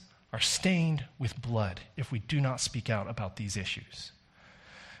hands are stained with blood if we do not speak out about these issues.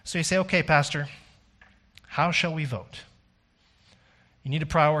 So you say, okay, Pastor, how shall we vote? You need to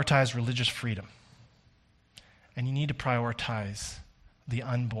prioritize religious freedom. And you need to prioritize the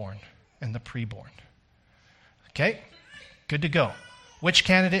unborn and the preborn. Okay, good to go. Which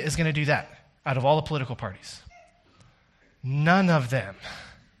candidate is going to do that out of all the political parties? None of them.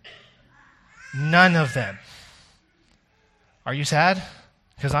 None of them. Are you sad?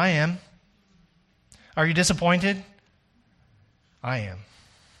 Because I am. Are you disappointed? I am.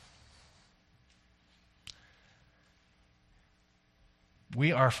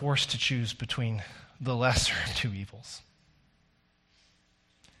 We are forced to choose between the lesser of two evils.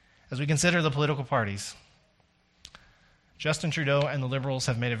 As we consider the political parties, Justin Trudeau and the Liberals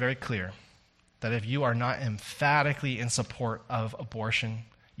have made it very clear that if you are not emphatically in support of abortion,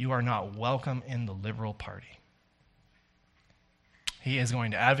 you are not welcome in the Liberal Party. He is going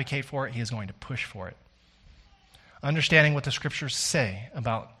to advocate for it. He is going to push for it. Understanding what the scriptures say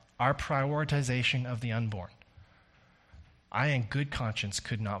about our prioritization of the unborn, I in good conscience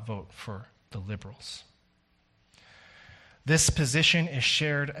could not vote for the Liberals. This position is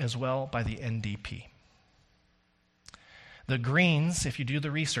shared as well by the NDP. The Greens, if you do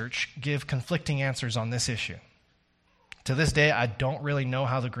the research, give conflicting answers on this issue. To this day, I don't really know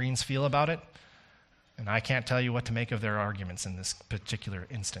how the Greens feel about it, and I can't tell you what to make of their arguments in this particular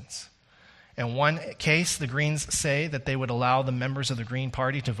instance. In one case, the Greens say that they would allow the members of the Green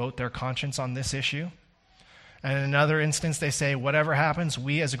Party to vote their conscience on this issue. And in another instance, they say, whatever happens,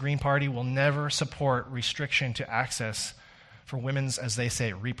 we as a Green Party will never support restriction to access for women's, as they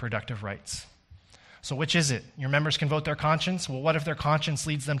say, reproductive rights. So which is it? Your members can vote their conscience? Well, what if their conscience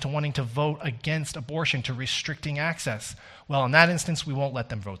leads them to wanting to vote against abortion, to restricting access? Well, in that instance, we won't let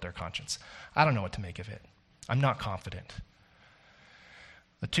them vote their conscience. I don't know what to make of it. I'm not confident.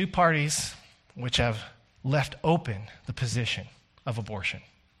 The two parties which have left open the position of abortion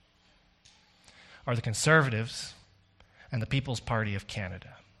are the Conservatives and the People's Party of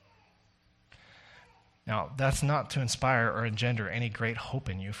Canada. Now, that's not to inspire or engender any great hope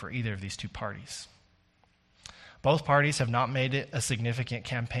in you for either of these two parties. Both parties have not made it a significant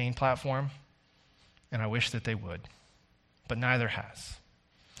campaign platform, and I wish that they would, but neither has.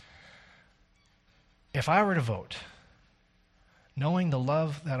 If I were to vote, knowing the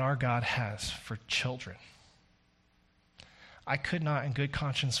love that our God has for children, I could not in good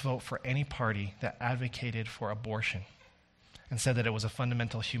conscience vote for any party that advocated for abortion and said that it was a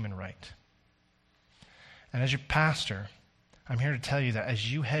fundamental human right. And as your pastor, I'm here to tell you that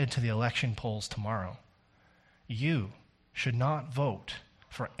as you head to the election polls tomorrow, you should not vote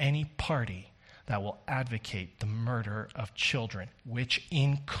for any party that will advocate the murder of children, which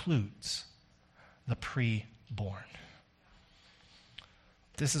includes the preborn.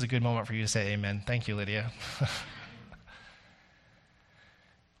 This is a good moment for you to say amen. Thank you, Lydia.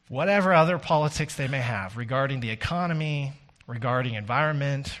 whatever other politics they may have regarding the economy, regarding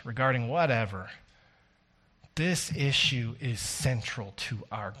environment, regarding whatever, this issue is central to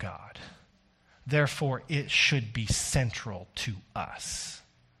our God. Therefore, it should be central to us.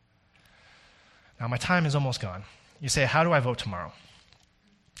 Now, my time is almost gone. You say, how do I vote tomorrow?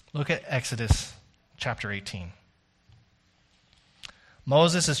 Look at Exodus chapter 18.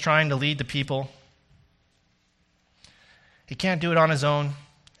 Moses is trying to lead the people. He can't do it on his own.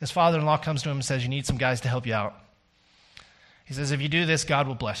 His father-in-law comes to him and says, you need some guys to help you out. He says, if you do this, God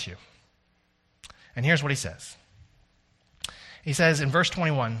will bless you. And here's what he says. He says in verse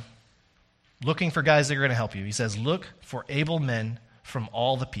 21, looking for guys that are going to help you. He says, look for able men from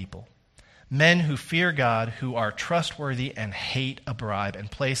all the people, men who fear God, who are trustworthy and hate a bribe, and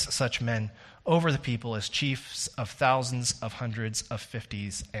place such men over the people as chiefs of thousands, of hundreds, of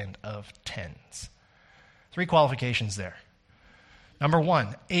fifties, and of tens. 3 qualifications there. Number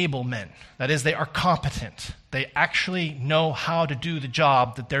 1, able men. That is, they are competent. They actually know how to do the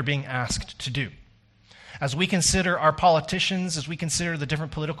job that they're being asked to do. As we consider our politicians, as we consider the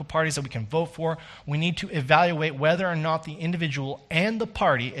different political parties that we can vote for, we need to evaluate whether or not the individual and the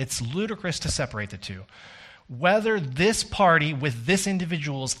party, it's ludicrous to separate the two, whether this party with this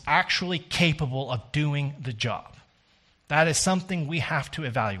individual is actually capable of doing the job. That is something we have to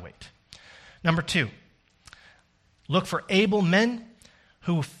evaluate. Number 2, look for able men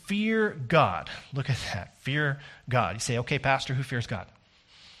who fear God. Look at that, fear God. You say, okay, Pastor, who fears God?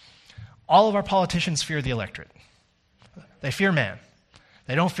 All of our politicians fear the electorate. They fear man.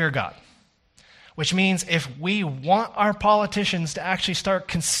 They don't fear God. Which means if we want our politicians to actually start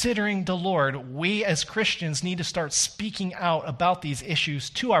considering the Lord, we as Christians need to start speaking out about these issues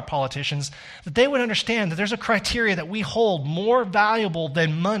to our politicians, that they would understand that there's a criteria that we hold more valuable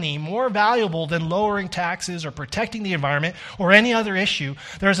than money, more valuable than lowering taxes or protecting the environment or any other issue.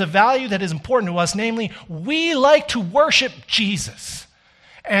 There's a value that is important to us, namely, we like to worship Jesus.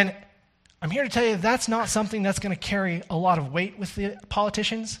 And I'm here to tell you that's not something that's going to carry a lot of weight with the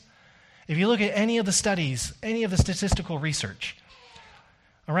politicians. If you look at any of the studies, any of the statistical research,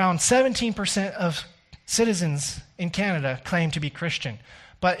 around 17% of citizens in Canada claim to be Christian.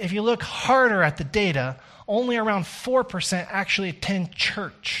 But if you look harder at the data, only around 4% actually attend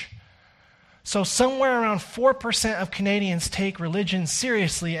church. So somewhere around 4% of Canadians take religion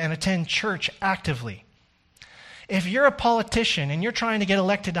seriously and attend church actively. If you're a politician and you're trying to get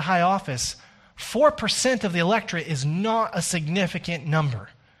elected to high office, 4% of the electorate is not a significant number.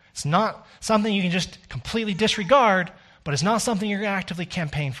 It's not something you can just completely disregard, but it's not something you're going to actively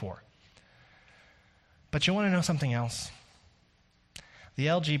campaign for. But you want to know something else? The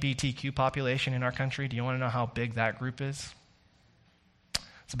LGBTQ population in our country, do you want to know how big that group is?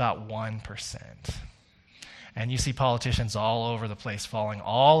 It's about 1%. And you see politicians all over the place falling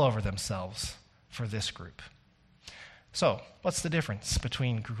all over themselves for this group. So, what's the difference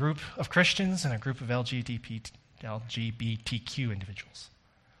between a group of Christians and a group of LGBTQ individuals?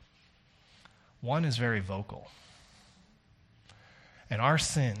 One is very vocal. And our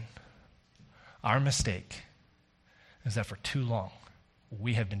sin, our mistake, is that for too long,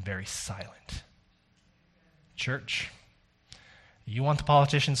 we have been very silent. Church, you want the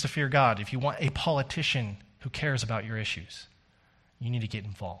politicians to fear God. If you want a politician who cares about your issues, you need to get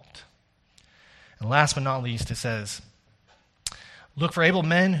involved. And last but not least, it says, look for able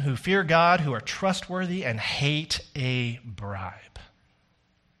men who fear God, who are trustworthy and hate a bribe.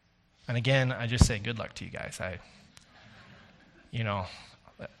 And again, I just say good luck to you guys.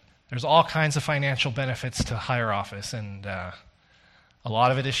 There's all kinds of financial benefits to higher office, and a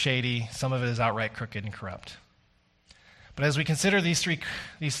lot of it is shady. Some of it is outright crooked and corrupt. But as we consider these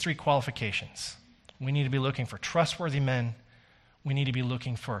three qualifications, we need to be looking for trustworthy men. We need to be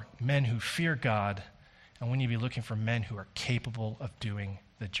looking for men who fear God, and we need to be looking for men who are capable of doing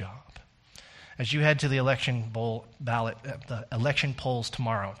the job. As you head to the election polls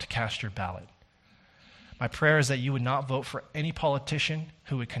tomorrow to cast your ballot, my prayer is that you would not vote for any politician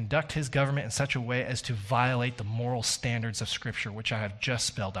who would conduct his government in such a way as to violate the moral standards of Scripture, which I have just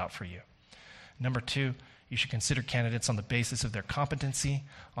spelled out for you. Number 2, you should consider candidates on the basis of their competency,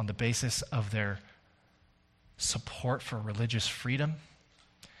 on the basis of their support for religious freedom,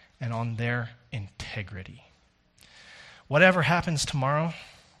 and on their integrity. Whatever happens tomorrow,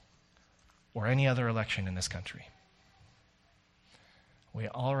 or any other election in this country, we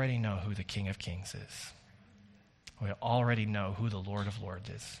already know who the King of Kings is. We already know who the Lord of Lords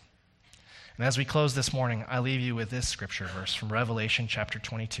is. And as we close this morning, I leave you with this scripture verse from Revelation chapter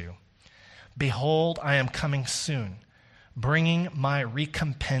 22. Behold, I am coming soon, bringing my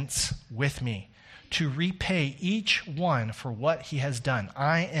recompense with me to repay each one for what he has done.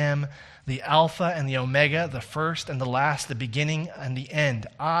 I am the Alpha and the Omega, the first and the last, the beginning and the end.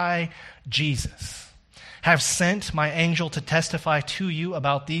 I, Jesus, have sent my angel to testify to you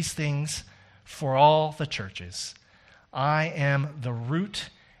about these things for all the churches. I am the root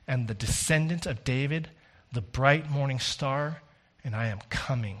and the descendant of David, the bright morning star, and I am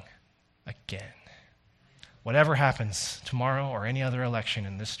coming again. Whatever happens tomorrow or any other election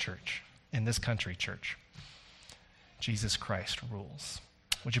in this church, in this country, church, Jesus Christ rules.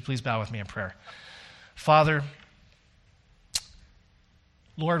 Would you please bow with me in prayer? Father,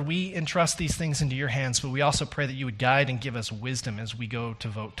 Lord, we entrust these things into your hands, but we also pray that you would guide and give us wisdom as we go to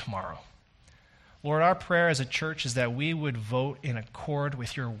vote tomorrow. Lord, our prayer as a church is that we would vote in accord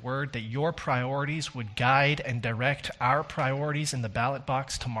with your word, that your priorities would guide and direct our priorities in the ballot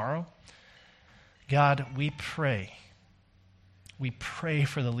box tomorrow. God, we pray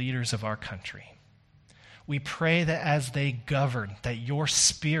for the leaders of our country. We pray that as they govern, that your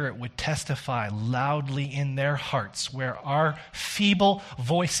Spirit would testify loudly in their hearts where our feeble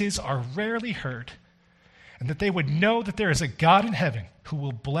voices are rarely heard, and that they would know that there is a God in heaven who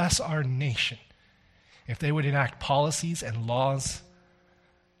will bless our nation if they would enact policies and laws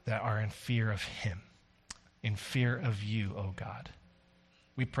that are in fear of him, in fear of you, O God.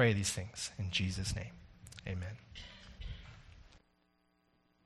 We pray these things in Jesus' name. Amen.